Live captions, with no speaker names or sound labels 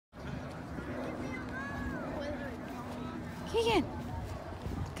Keegan,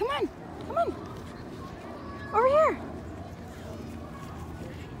 come on, come on. Over here.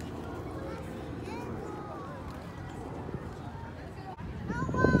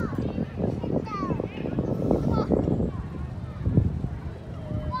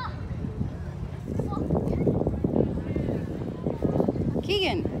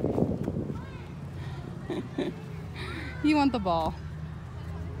 Keegan, you want the ball.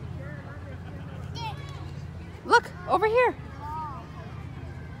 Look, over here.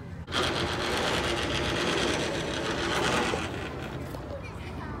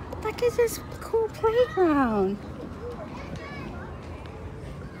 Look at this cool playground.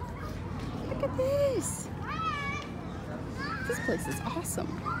 Look at this. This place is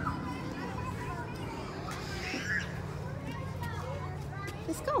awesome.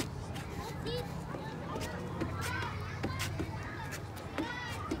 Let's go.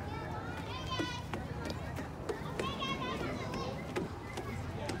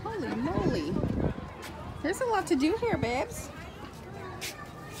 Holy moly. There's a lot to do here, babes.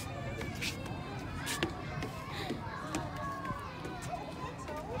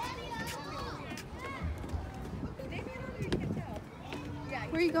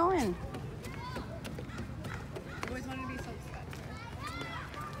 Where are you going? I always wanted to be so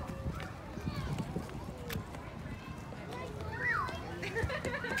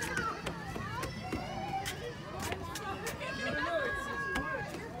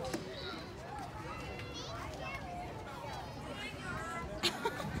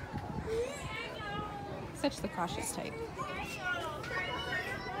Such the cautious type.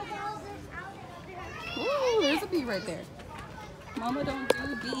 Ooh, there's a bee right there. Mama don't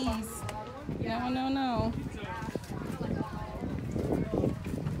do bees. No, no, no.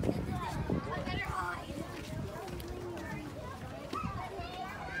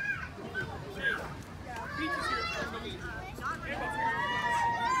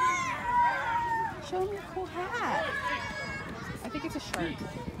 Show me a cool hat. I think it's a shark.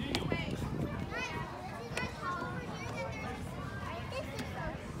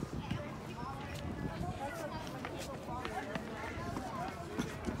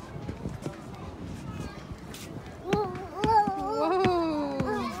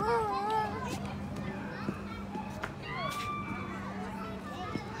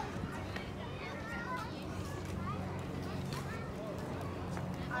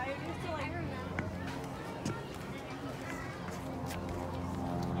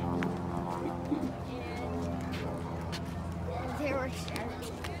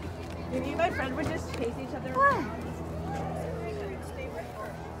 Maybe my friend would just chase each other around.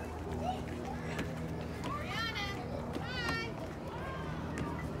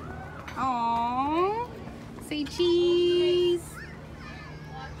 Aww. Say cheese.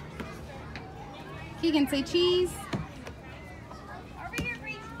 Keegan, say cheese. Over here,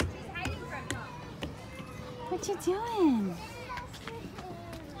 Reese. She's hiding from him. What you doing?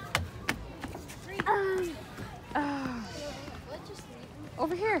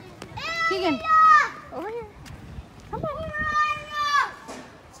 Over here. Keegan. Over here. Come on.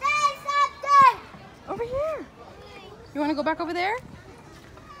 Say something. Over here. You want to go back over there?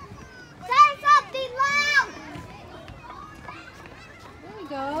 Say something loud. There we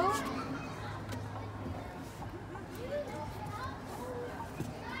go.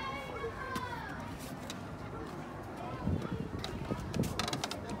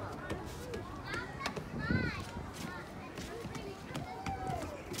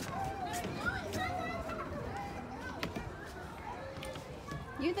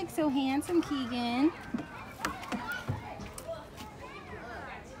 You look so handsome, Keegan.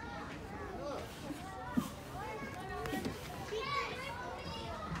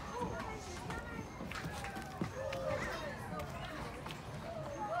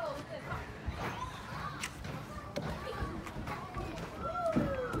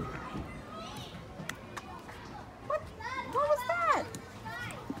 What was that?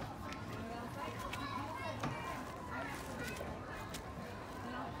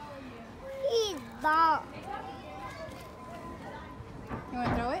 Ball. You want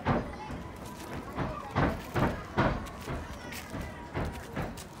to throw it?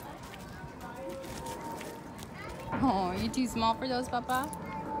 Oh, you too small for those, Papa?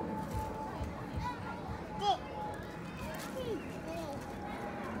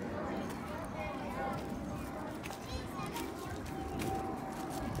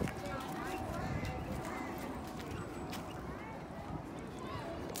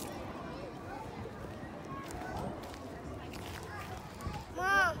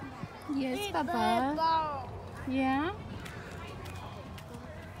 Yes, Papa. Yeah?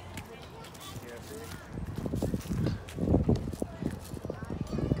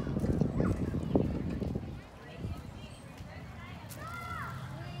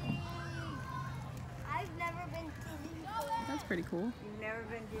 cool. You've never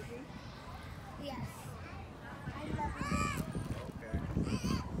been dizzy? Yes. I love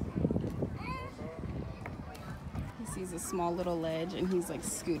He sees a small little ledge and he's like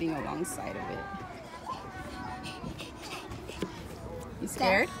scooting alongside of it. You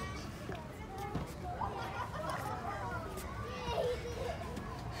scared?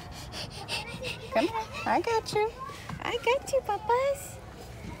 Come here. I got you. I got you, Papas.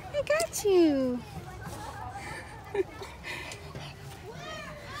 I got you.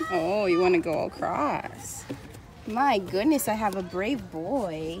 Oh, you want to go across? My goodness, I have a brave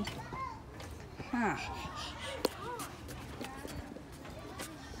boy. Huh.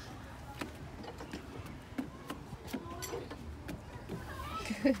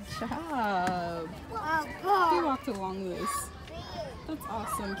 Good job. He walked along this. That's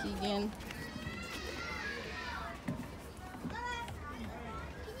awesome, Keegan.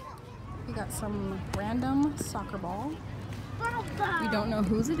 We got some random soccer ball. We don't know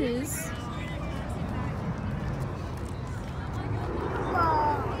whose it is.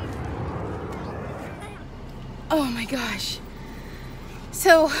 Oh my gosh.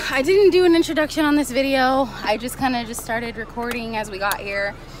 So I didn't do an introduction on this video. I just kind of started recording as we got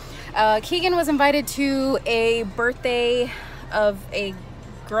here. Keegan was invited to a birthday of a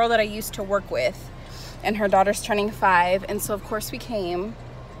girl that I used to work with, and her daughter's turning 5, and so of course we came.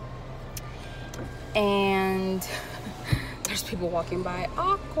 And there's people walking by.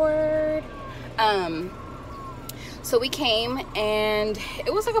 Awkward. So we came, and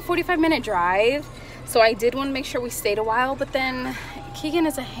it was like a 45-minute drive. So I did want to make sure we stayed a while, but then Keegan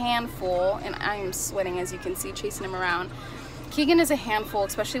is a handful, and I'm sweating as you can see, chasing him around. Keegan is a handful,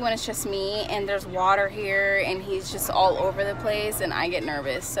 especially when it's just me and there's water here and he's just all over the place, and I get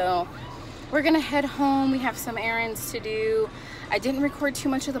nervous. So we're gonna head home. We have some errands to do. I didn't record too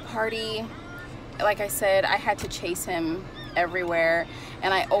much of the party. Like I said, I had to chase him everywhere,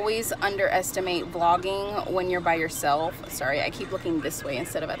 and I always underestimate vlogging when you're by yourself. Sorry, I keep looking this way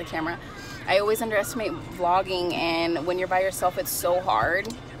instead of at the camera. I always underestimate vlogging, and when you're by yourself, it's so hard.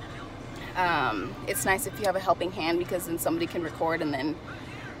 It's nice if you have a helping hand, because then somebody can record and then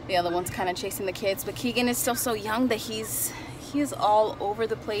the other one's kind of chasing the kids. But Keegan is still so young that he is all over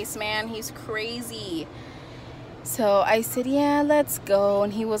the place, man. He's crazy. So I said, yeah, let's go.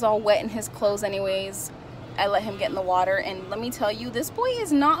 And he was all wet in his clothes anyways. I let him get in the water, and let me tell you, this boy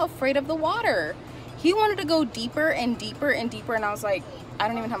is not afraid of the water. He wanted to go deeper and deeper and deeper, and I was like, I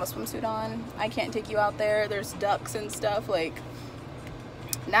don't even have a swimsuit on. I can't take you out there. There's ducks and stuff. Like,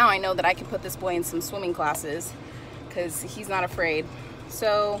 now I know that I can put this boy in some swimming classes because he's not afraid.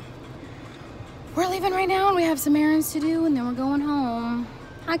 So we're leaving right now, and we have some errands to do, and then we're going home.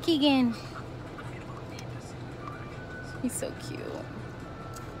 Hi, Keegan. He's so cute.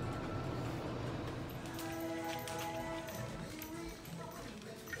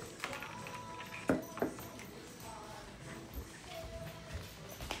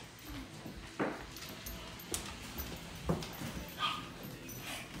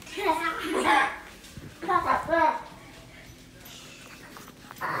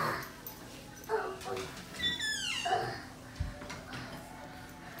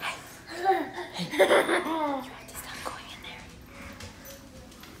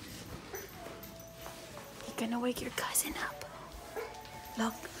 Gonna wake your cousin up.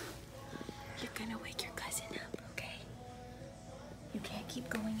 Look, you're gonna wake your cousin up, okay? You can't keep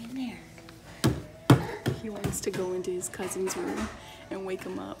going in there. He wants to go into his cousin's room and wake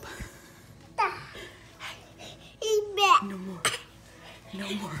him up. No more. No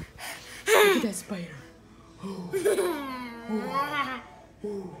more. Look at that spider. Oh. Oh.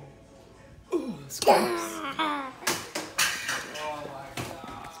 Oh. Oh, that's gross.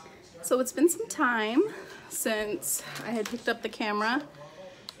 So it's been some time since I had picked up the camera,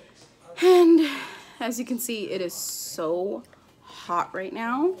 and as you can see, it is so hot right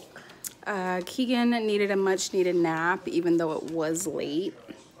now. Keegan needed a much needed nap, even though it was late.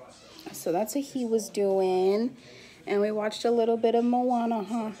 So that's what he was doing, and we watched a little bit of Moana,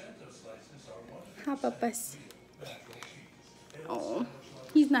 huh? Hi, papas. Oh,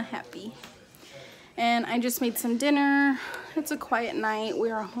 he's not happy. And I just made some dinner. It's a quiet night.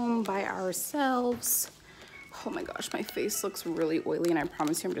 We are home by ourselves. Oh my gosh, my face looks really oily, and I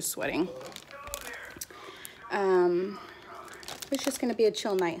promise you I'm just sweating. It's just gonna be a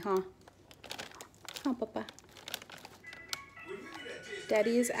chill night, huh? Huh, Papa?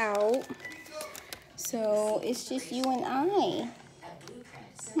 Daddy is out, so it's just you and I.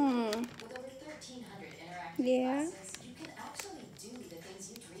 Yeah.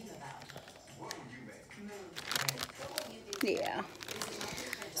 Yeah.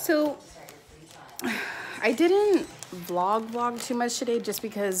 So I didn't vlog too much today just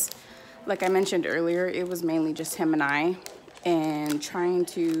because, like I mentioned earlier, it was mainly just him and I, and trying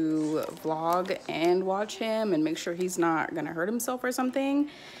to vlog and watch him and make sure he's not gonna hurt himself or something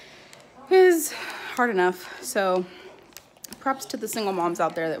is hard enough. So props to the single moms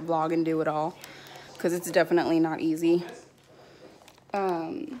out there that vlog and do it all, because it's definitely not easy.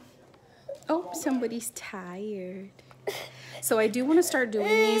 Oh, somebody's tired. So I do want to start doing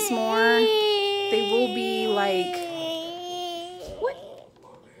these more. They will be like, what?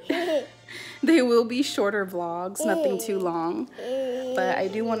 They will be shorter vlogs, nothing too long. But I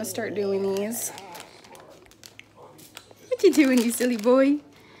do want to start doing these. What you doing, you silly boy?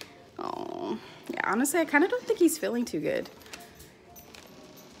 Oh, yeah, honestly, I kind of don't think he's feeling too good.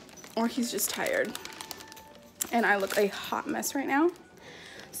 Or he's just tired. And I look a hot mess right now.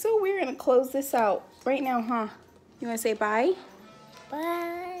 So we're gonna close this out right now, huh? You wanna say bye?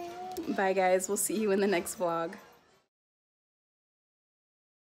 Bye. Bye, guys. We'll see you in the next vlog.